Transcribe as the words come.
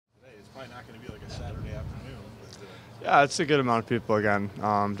probably not going to be like a Saturday afternoon. But, Yeah, it's a good amount of people again.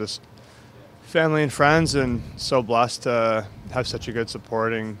 Just family and friends, and so blessed to have such a good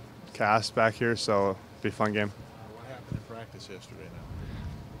supporting cast back here. So it'll be a fun game. what happened in practice yesterday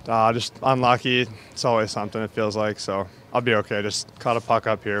now? Just unlucky. It's always something, it feels like. So I'll be okay. Just caught a puck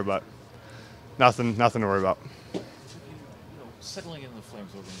up here, but nothing to worry about. Settling in the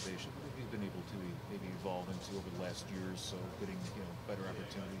Flames organization, what have you been able to maybe evolve into over the last year or so, getting better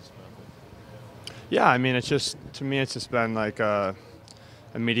opportunities? Yeah, I mean, to me, it's just been like a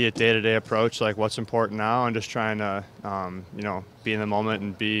immediate day-to-day approach, like what's important now, and just trying to, be in the moment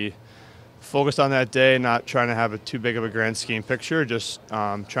and be focused on that day, not trying to have too big of a grand scheme picture, just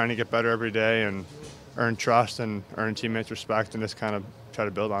trying to get better every day and earn trust and earn teammates' respect and just kind of try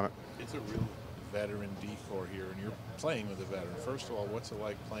to build on it. It's a real veteran decor here, and you're playing with a veteran. First of all, what's it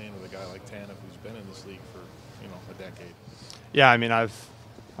like playing with a guy like Tanev who's been in this league for, a decade? Yeah, I mean, I've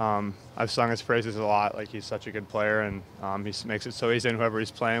sung his praises a lot. Like, he's such a good player, and he makes it so easy on whoever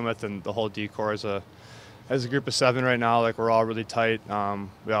he's playing with, and the whole decor is as a group of 7 right now, like, we're all really tight. We all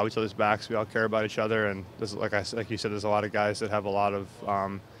have each other's backs. We all care about each other, and like you said, there's a lot of guys that have a lot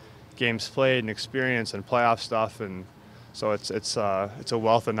of games played and experience and playoff stuff, and so it's a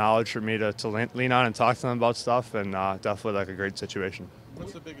wealth of knowledge for me to lean on and talk to them about stuff, and definitely like a great situation.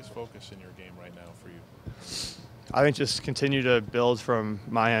 What's the biggest focus in your game right now for you? I think just continue to build from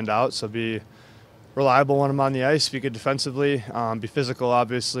my end out, so be reliable when I'm on the ice, be good defensively, be physical,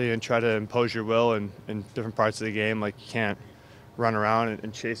 obviously, and try to impose your will in different parts of the game. Like, you can't run around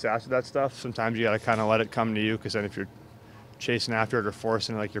and chase after that stuff. Sometimes you got to kind of let it come to you, because then if you're chasing after it or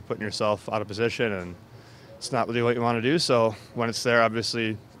forcing it, like, you're putting yourself out of position, and it's not really what you want to do. So when it's there,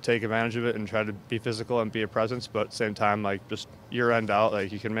 obviously, take advantage of it and try to be physical and be a presence, but at the same time, like, just your end out.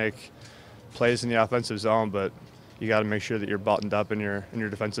 Like, you can make plays in the offensive zone, but you got to make sure that you're buttoned up in your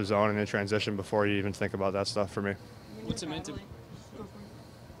defensive zone and in transition before you even think about that stuff for me. What's it meant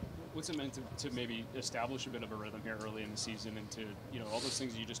to maybe establish a bit of a rhythm here early in the season, and to, all those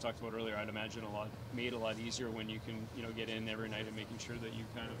things you just talked about earlier, I'd imagine made a lot easier when you can, get in every night and making sure that you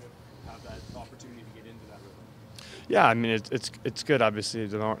kind of have that opportunity to get into that rhythm. Yeah, I mean, it's good, obviously.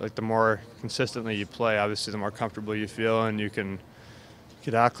 The more consistently you play, obviously, the more comfortable you feel, and you can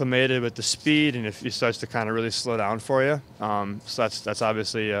get acclimated with the speed, and if it starts to kind of really slow down for you. So that's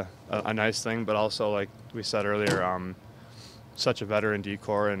obviously a nice thing, but also, like we said earlier, such a veteran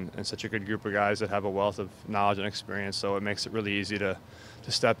decor and such a good group of guys that have a wealth of knowledge and experience, so it makes it really easy to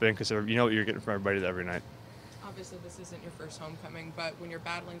step in, because you know what you're getting from everybody every night. Obviously, this isn't your first homecoming, but when you're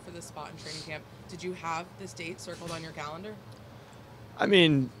battling for this spot in training camp, did you have this date circled on your calendar? I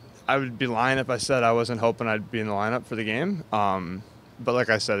mean, I would be lying if I said I wasn't hoping I'd be in the lineup for the game. But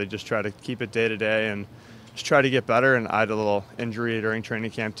like I said, I just try to keep it day to day and just try to get better. And I had a little injury during training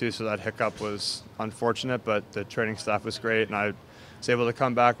camp too, so that hiccup was unfortunate, but the training staff was great, and I was able to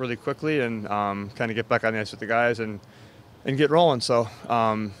come back really quickly and kind of get back on the ice with the guys and get rolling. So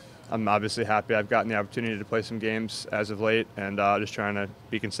I'm obviously happy I've gotten the opportunity to play some games as of late, and just trying to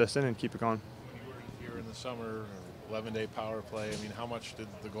be consistent and keep it going. When you were here in the summer, 11-day power play, I mean, how much did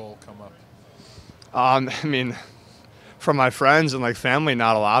the goal come up? I mean, from my friends and like family,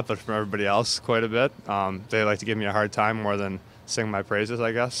 not a lot, but from everybody else, quite a bit. They like to give me a hard time more than sing my praises,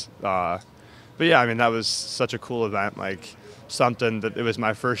 I guess. But yeah, I mean, that was such a cool event. Like, something that it was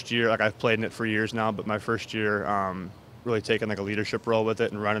my first year. Like, I've played in it for years now, but my first year, really taking like a leadership role with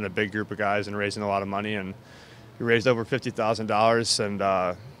it and running a big group of guys and raising a lot of money. And we raised over $50,000. And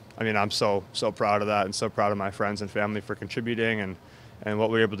I mean, I'm so proud of that, and so proud of my friends and family for contributing and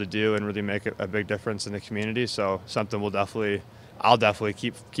what we were able to do and really make a big difference in the community. So something I'll definitely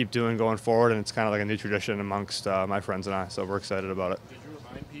keep doing going forward, and it's kind of like a new tradition amongst my friends and I, so we're excited about it. Did you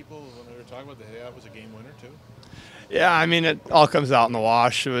remind people when they were talking about that was a game winner too? Yeah, I mean, it all comes out in the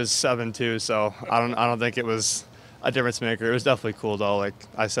wash. It was 7-2, so I don't think it was a difference maker. It was definitely cool though. Like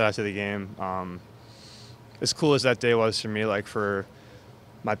I said after the game, as cool as that day was for me, like for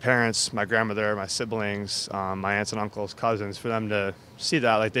my parents, my grandmother, my siblings, my aunts and uncles, cousins, for them to see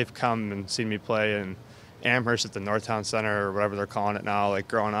that, like they've come and seen me play in Amherst at the Northtown Center or whatever they're calling it now, like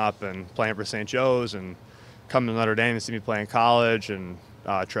growing up and playing for St. Joe's, and come to Notre Dame and see me play in college, and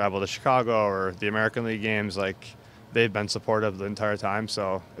travel to Chicago or the American League games. Like, they've been supportive the entire time.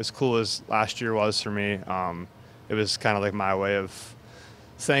 So as cool as last year was for me, it was kind of like my way of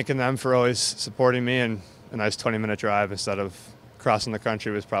thanking them for always supporting me, and a nice 20-minute drive instead of crossing the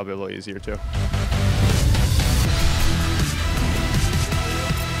country was probably a little easier too.